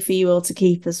memory for you all to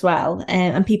keep as well.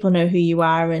 And people know who you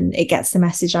are, and it gets the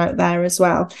message out there as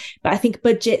well. But I think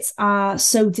budgets are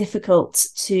so difficult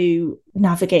to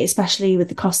navigate, especially with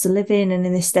the cost of living and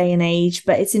in this day and age.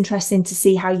 But it's interesting to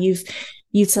see how you've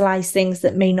utilized things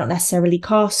that may not necessarily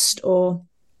cost, or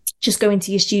just going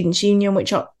to your students' union,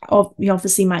 which you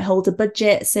obviously might hold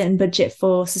a certain budget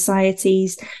for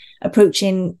societies,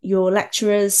 approaching your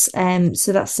lecturers.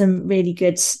 So that's some really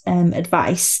good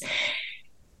advice.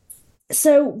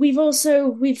 So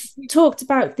we've talked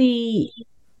about the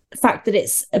fact that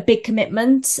it's a big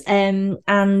commitment,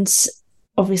 and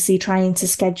obviously trying to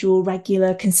schedule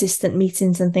regular, consistent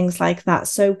meetings and things like that.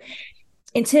 So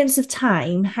in terms of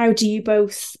time, how do you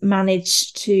both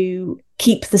manage to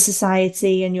keep the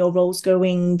society and your roles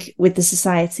going with the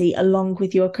society along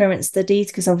with your current studies?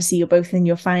 Because obviously you're both in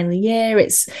your final year.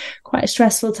 It's quite a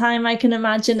stressful time, I can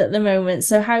imagine, at the moment.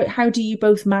 So how do you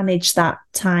both manage that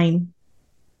time?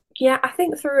 Yeah, I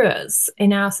think for us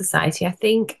in our society, I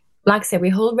think, like I said, we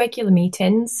hold regular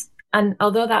meetings. And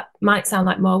although that might sound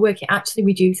like more work, it actually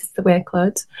reduces the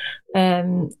workload,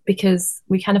 because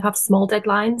we kind of have small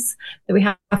deadlines that we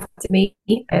have to meet,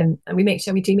 and we make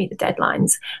sure we do meet the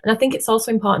deadlines. And I think it's also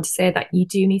important to say that you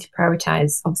do need to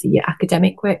prioritise, obviously, your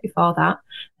academic work before that.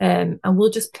 And we'll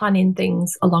just plan in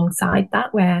things alongside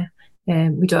that where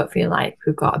we don't feel like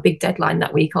we've got a big deadline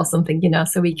that week or something,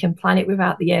 so we can plan it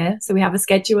without the year. So we have a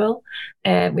schedule.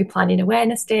 We plan in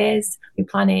awareness days.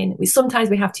 Sometimes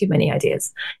we have too many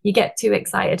ideas. You get too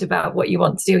excited about what you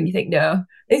want to do and you think, no,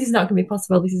 this is not going to be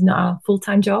possible. This is not our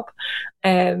full-time job.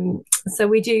 So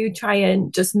we do try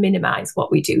and just minimize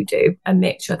what we do and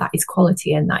make sure that is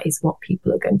quality and that is what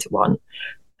people are going to want.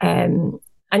 And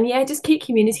yeah, just keep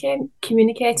communicating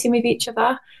with each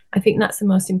other. I think that's the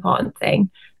most important thing.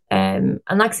 And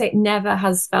like I say, it never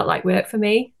has felt like work for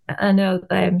me. I know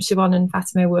Siobhan and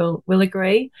Fatima will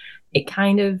agree. It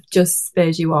kind of just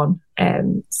spurs you on.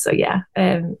 So yeah,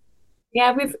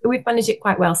 we've managed it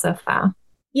quite well so far.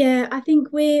 Yeah, I think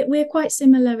we're quite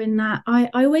similar in that I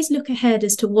always look ahead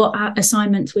as to what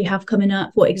assignments we have coming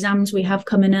up, what exams we have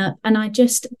coming up, and I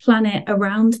just plan it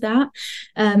around that.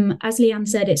 As Leanne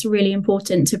said, it's really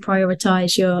important to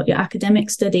prioritise your academic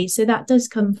studies, so that does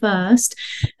come first,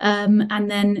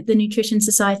 and then the Nutrition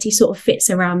Society sort of fits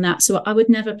around that. So I would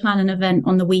never plan an event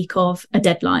on the week of a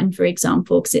deadline, for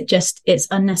example, because it's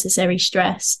unnecessary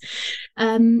stress.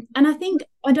 And I think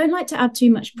I don't like to add too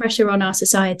much pressure on our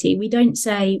society. We don't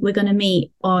say we're going to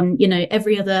meet on,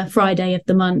 every other Friday of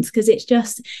the month, because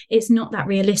it's not that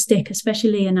realistic,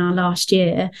 especially in our last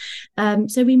year.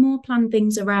 So we more plan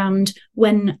things around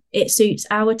when it suits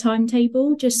our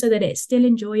timetable, just so that it's still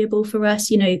enjoyable for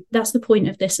us. That's the point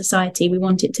of this society. We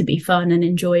want it to be fun and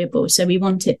enjoyable. So we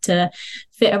want it to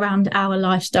fit around our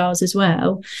lifestyles as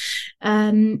well.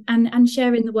 And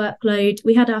sharing the workload.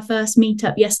 We had our first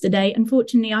meetup yesterday.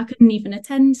 Unfortunately, I couldn't even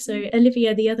attend. So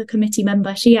Olivia, the other committee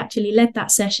member, she actually led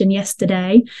that session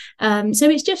yesterday. So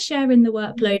it's just sharing the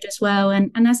workload as well.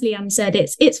 And as Leanne said,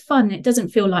 it's fun. It doesn't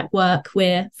feel like work.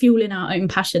 We're fueling our own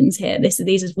passions here. This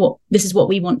is what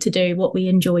we want to do, what we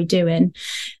enjoy doing.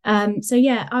 So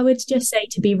yeah, I would just say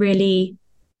to be really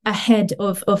ahead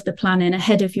of the planning,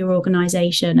 ahead of your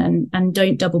organisation, and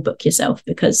don't double book yourself,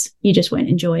 because you just won't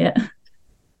enjoy it.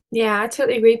 Yeah, I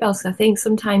totally agree, Bells. I think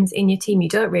sometimes in your team you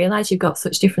don't realise you've got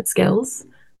such different skills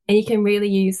and you can really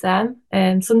use them.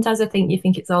 Sometimes I think you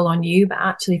think it's all on you, but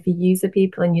actually if you use the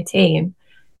people in your team,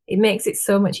 it makes it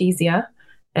so much easier.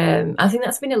 I think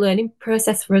that's been a learning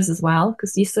process for us as well,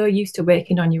 because you're so used to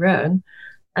working on your own,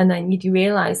 and then you do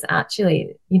realise that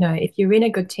actually, if you're in a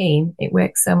good team, it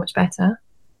works so much better.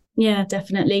 Yeah,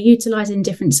 definitely. Utilising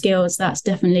different skills, that's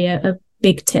definitely a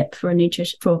big tip for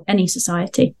for any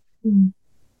society.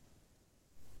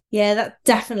 Yeah,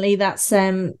 that's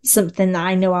something that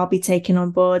I know I'll be taking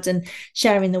on board, and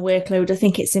sharing the workload. I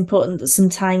think it's important that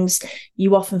sometimes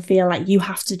you often feel like you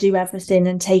have to do everything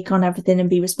and take on everything and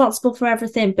be responsible for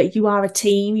everything, but you are a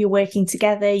team, you're working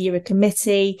together, you're a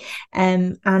committee,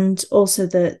 and also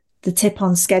the tip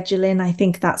on scheduling. I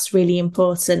think that's really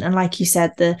important. And like you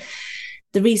said,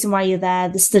 the reason why you're there,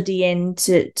 the studying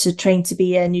to train to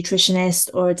be a nutritionist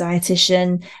or a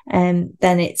dietitian,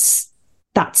 then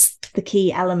that's the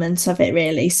key element of it,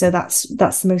 really. So that's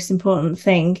the most important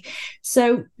thing.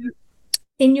 So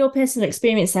In your personal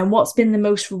experience then, what's been the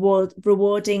most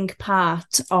rewarding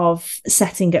part of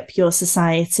setting up your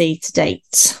society to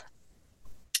date?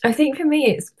 I think for me,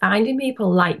 it's finding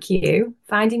people like you,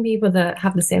 finding people that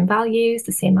have the same values,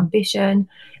 the same ambition.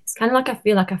 It's kind of like I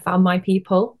feel like I found my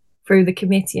people through the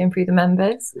committee and through the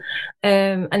members.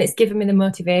 And it's given me the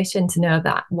motivation to know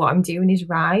that what I'm doing is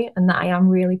right and that I am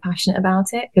really passionate about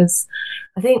it. Because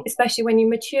I think, especially when you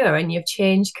mature and you've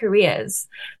changed careers,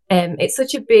 it's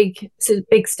such a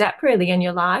big step really in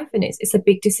your life, and it's a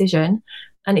big decision.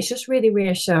 And it's just really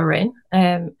reassuring.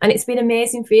 And it's been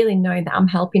amazing feeling knowing that I'm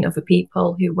helping other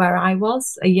people where I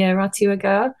was a year or two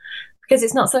ago, because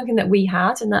it's not something that we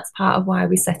had. And that's part of why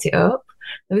we set it up.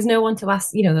 There was no one to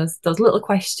ask, those little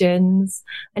questions.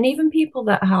 And even people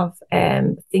that have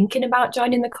thinking about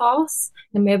joining the course,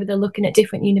 and maybe they're looking at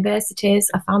different universities.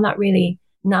 I found that really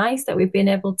nice that we've been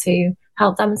able to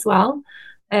help them as well.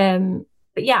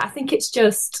 But yeah, I think it's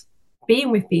just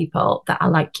being with people that are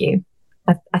like you.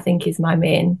 I think is my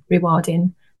main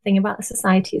rewarding thing about the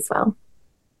society as well.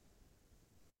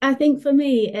 I think for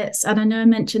me, and I know I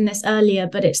mentioned this earlier,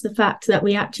 but it's the fact that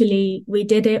we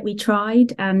did it, we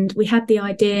tried, and we had the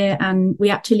idea, and we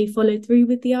actually followed through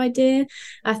with the idea.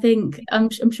 I think,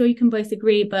 I'm sure you can both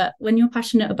agree, but when you're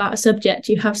passionate about a subject,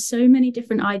 you have so many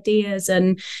different ideas,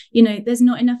 and, there's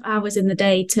not enough hours in the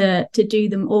day to do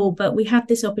them all. But we had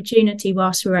this opportunity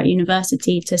whilst we were at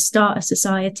university to start a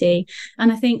society.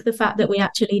 And I think the fact that we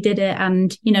actually did it,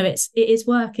 and, it is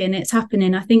working, it's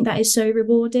happening, I think that is so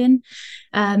rewarding.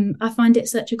 I find it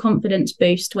such a confidence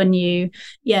boost when you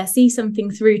see something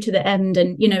through to the end,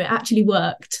 and it actually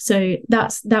worked. So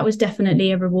that was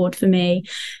definitely a reward for me.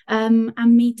 And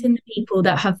meeting the people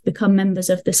that have become members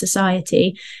of the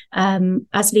society,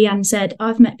 as Leanne said,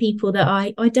 I've met people that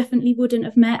I definitely wouldn't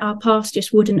have met. Our paths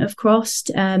just wouldn't have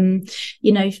crossed.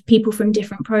 People from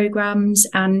different programs,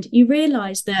 and you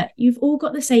realise that you've all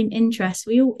got the same interests.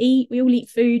 We all eat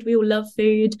food, we all love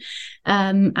food,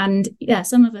 and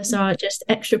some of us are just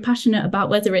extra passionate about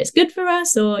whether it's good for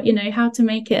us or how to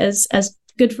make it as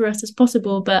good for us as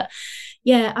possible. But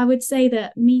I would say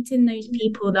that meeting those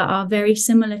people that are very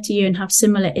similar to you and have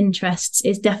similar interests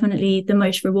is definitely the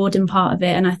most rewarding part of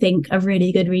it, and I think a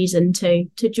really good reason to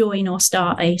join or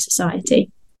start a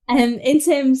society. In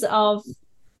terms of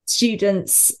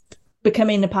students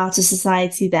becoming a part of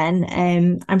society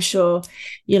then, I'm sure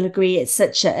you'll agree it's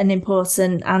such an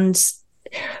important and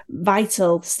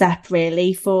vital step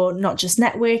really for not just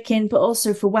networking but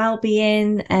also for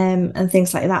well-being and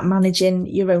things like that, managing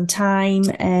your own time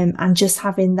and just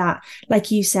having that,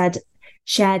 like you said,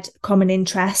 shared common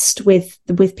interest with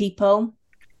people.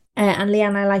 And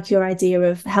Leanne, I like your idea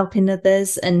of helping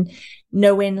others and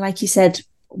knowing, like you said,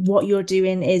 what you're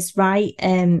doing is right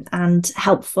and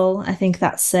helpful. I think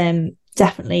that's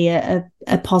definitely a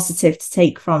positive to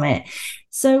take from it.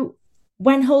 So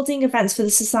when holding events for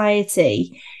the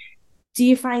society, do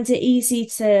you find it easy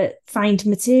to find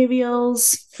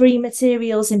materials, free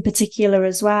materials in particular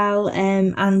as well?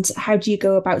 And how do you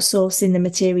go about sourcing the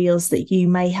materials that you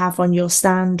may have on your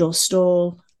stand or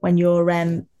stall when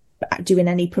you're doing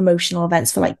any promotional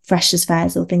events for like freshers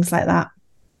fairs or things like that?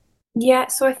 Yeah,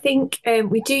 so I think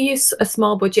we do use a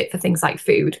small budget for things like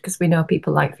food because we know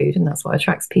people like food and that's what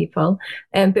attracts people.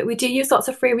 But we do use lots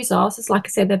of free resources. Like I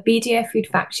said, the BDA food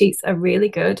fact sheets are really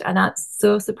good, and I'm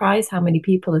so surprised how many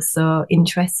people are so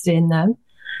interested in them.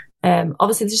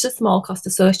 Obviously, there's just a small cost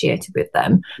associated with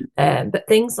them. But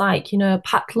things like,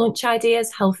 packed lunch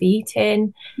ideas, healthy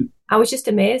eating, I was just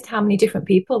amazed how many different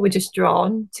people were just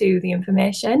drawn to the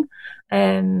information.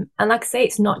 And like I say,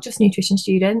 it's not just nutrition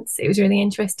students. It was really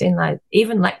interesting. Like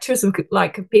even lecturers were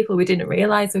like people we didn't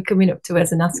realize were coming up to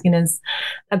us and asking us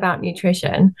about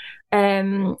nutrition.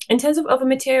 In terms of other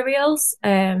materials,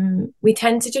 we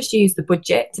tend to just use the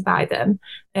budget to buy them.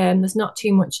 There's not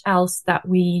too much else that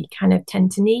we kind of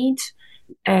tend to need.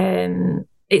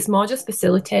 It's more just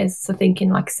facilities. So thinking,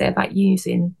 like I say, about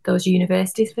using those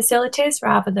universities' facilities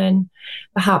rather than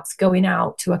perhaps going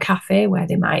out to a cafe where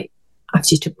they might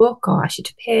ask you to book or ask you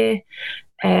to pay.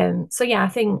 So yeah, I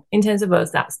think in terms of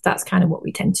us, that's kind of what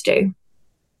we tend to do.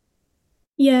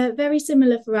 Yeah, very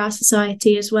similar for our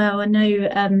society as well. I know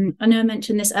I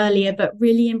mentioned this earlier, but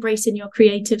really embracing your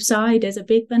creative side is a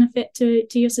big benefit to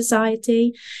your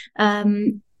society.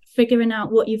 Figuring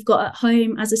out what you've got at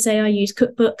home. As I say, I use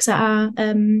cookbooks at our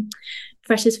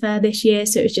Freshers Fair this year,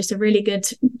 so it was just a really good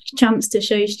chance to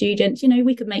show students,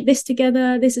 we could make this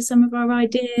together. This is some of our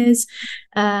ideas.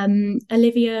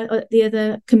 Olivia, the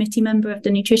other committee member of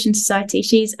the Nutrition Society,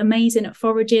 she's amazing at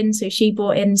foraging, so she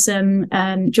brought in some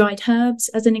dried herbs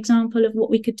as an example of what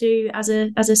we could do as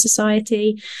a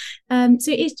society. So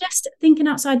it's just thinking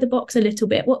outside the box a little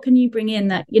bit. What can you bring in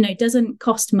that doesn't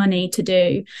cost money to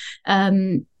do?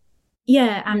 And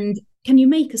can you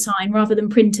make a sign rather than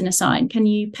printing a sign? Can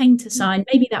you paint a sign?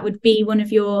 Maybe that would be one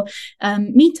of your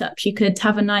meetups. You could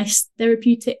have a nice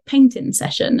therapeutic painting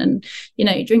session and,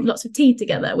 drink lots of tea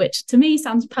together, which to me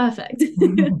sounds perfect.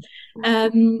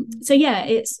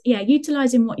 It's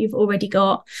utilising what you've already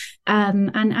got.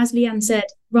 And as Leanne said,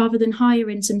 rather than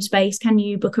hiring some space, can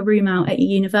you book a room out at your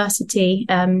university?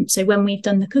 So when we've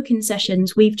done the cooking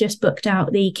sessions, we've just booked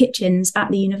out the kitchens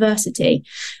at the university.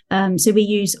 So we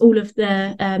use all of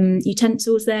the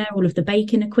utensils there, all of the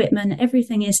baking equipment,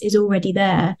 everything is already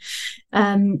there.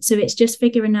 So it's just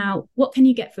figuring out what can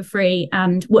you get for free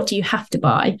and what do you have to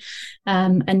buy,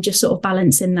 and just sort of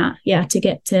balancing that, to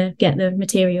get the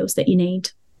materials that you need.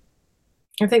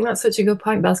 I think that's such a good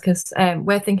point, Bells, because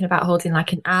we're thinking about holding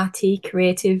like an arty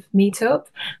creative meetup.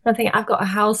 And I think I've got a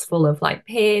house full of like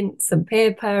paints and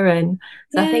paper, and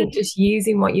so I think just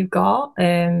using what you've got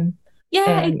is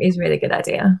really a good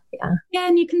idea. Yeah,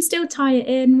 and you can still tie it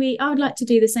in. I would like to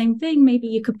do the same thing. Maybe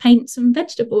you could paint some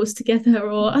vegetables together,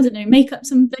 or I don't know, make up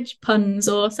some veg puns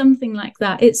or something like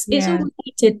that. It's all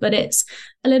heated, but it's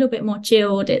a little bit more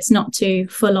chilled. It's not too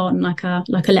full on like a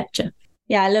lecture.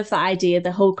 Yeah, I love that idea,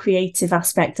 the whole creative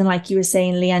aspect. And like you were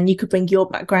saying, Leanne, you could bring your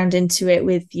background into it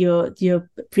with your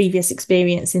previous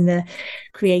experience in the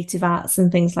creative arts and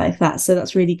things like that. So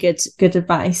that's really good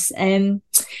advice.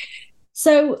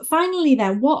 So finally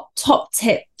then, what top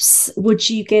tips would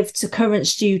you give to current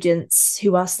students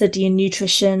who are studying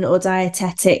nutrition or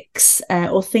dietetics,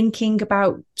 or thinking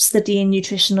about studying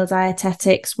nutrition or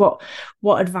dietetics? What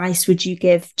advice would you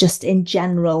give just in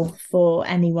general for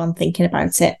anyone thinking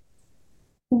about it?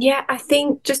 Yeah, I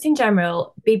think just in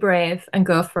general, be brave and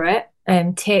go for it.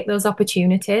 Take those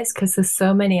opportunities because there's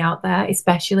so many out there,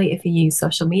 especially if you use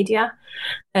social media.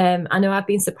 I know I've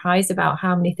been surprised about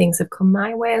how many things have come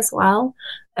my way as well.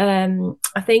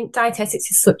 I think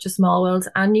dietetics is such a small world,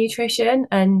 and nutrition,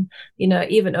 and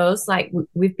even us, like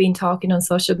we've been talking on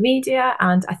social media,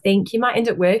 and I think you might end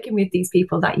up working with these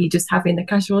people that you just having the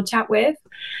casual chat with.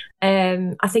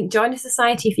 I think join a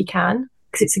society if you can,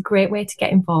 because it's a great way to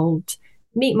get involved,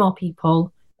 meet more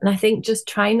people. And I think just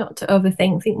try not to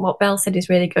overthink. I think what Belle said is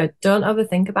really good. Don't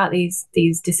overthink about these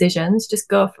decisions. Just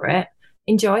go for it.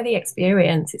 Enjoy the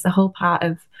experience. It's a whole part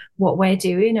of what we're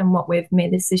doing and what we've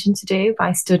made the decision to do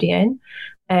by studying.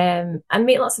 And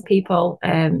meet lots of people,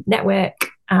 network.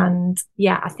 And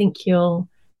I think you'll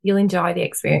enjoy the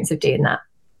experience of doing that.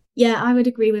 Yeah, I would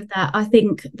agree with that. I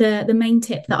think the main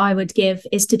tip that I would give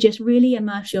is to just really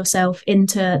immerse yourself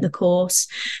into the course.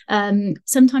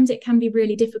 Sometimes it can be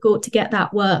really difficult to get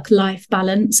that work-life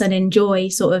balance and enjoy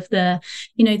sort of the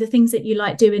things that you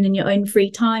like doing in your own free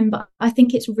time. But I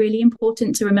think it's really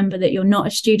important to remember that you're not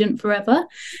a student forever.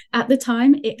 At the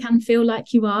time, it can feel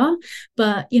like you are,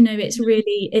 but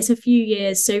it's a few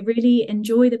years. So really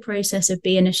enjoy the process of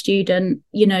being a student.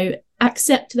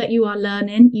 Accept that you are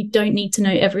learning. You don't need to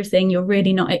know everything. You're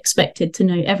really not expected to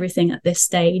know everything at this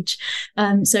stage.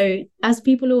 So as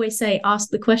people always say,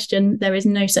 ask the question. There is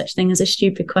no such thing as a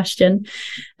stupid question.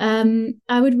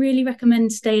 I would really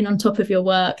recommend staying on top of your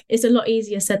work. It's a lot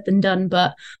easier said than done,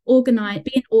 but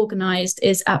being organised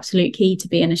is absolute key to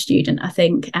being a student, I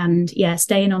think. And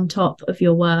staying on top of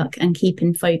your work and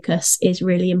keeping focus is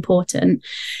really important.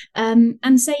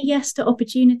 And say yes to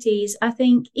opportunities. I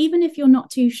think even if you're not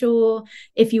too sure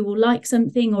if you will like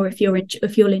something or if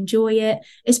you'll enjoy it,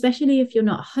 especially if you're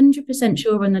not 100%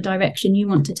 sure on the direction you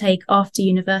want to take after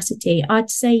university, I'd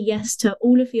say yes to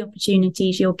all of the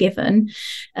opportunities you're given.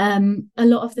 A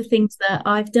lot of the things that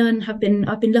I've done I've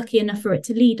been lucky enough for it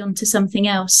to lead on to something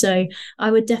else. So I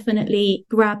would definitely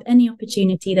grab any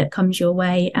opportunity that comes your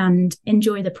way and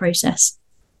enjoy the process.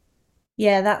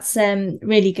 Yeah, that's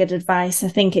really good advice. I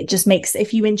think it just makes,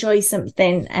 if you enjoy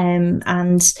something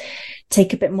and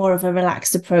take a bit more of a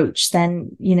relaxed approach, then,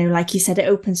 like you said, it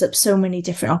opens up so many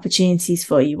different opportunities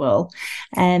for you all.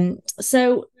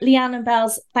 So Leanne and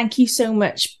Bells, thank you so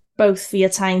much both for your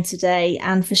time today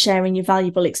and for sharing your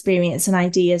valuable experience and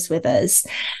ideas with us.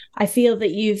 I feel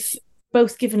that you've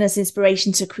both given us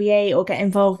inspiration to create or get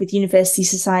involved with university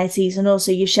societies, and also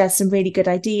you shared some really good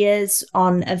ideas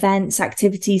on events,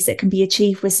 activities that can be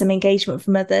achieved with some engagement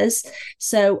from others.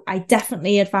 So I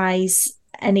definitely advise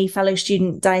any fellow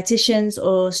student dietitians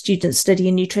or students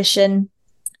studying nutrition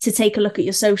to take a look at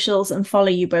your socials and follow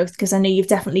you both, because I know you've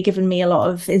definitely given me a lot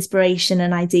of inspiration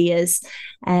and ideas,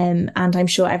 and I'm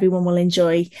sure everyone will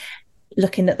enjoy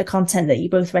looking at the content that you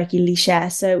both regularly share.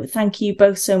 So thank you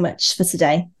both so much for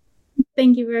today.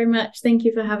 Thank you very much. Thank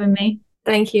you for having me.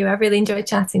 Thank you. I really enjoyed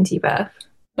chatting to you both.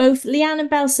 Both Leanne and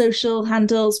Belle's social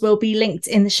handles will be linked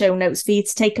in the show notes for you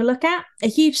to take a look at. A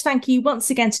huge thank you once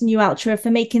again to New Ultra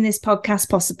for making this podcast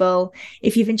possible.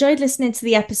 If you've enjoyed listening to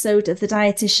the episode of the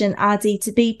Dietitian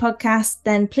RD2B podcast,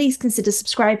 then please consider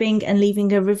subscribing and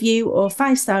leaving a review or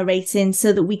 5-star rating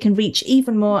so that we can reach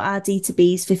even more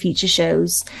RD2Bs for future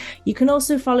shows. You can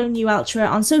also follow New Ultra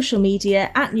on social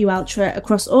media at New Ultra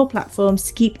across all platforms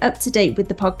to keep up to date with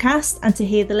the podcast and to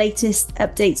hear the latest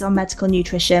updates on medical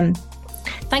nutrition.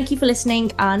 Thank you for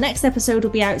listening. Our next episode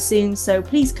will be out soon, so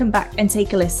please come back and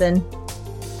take a listen.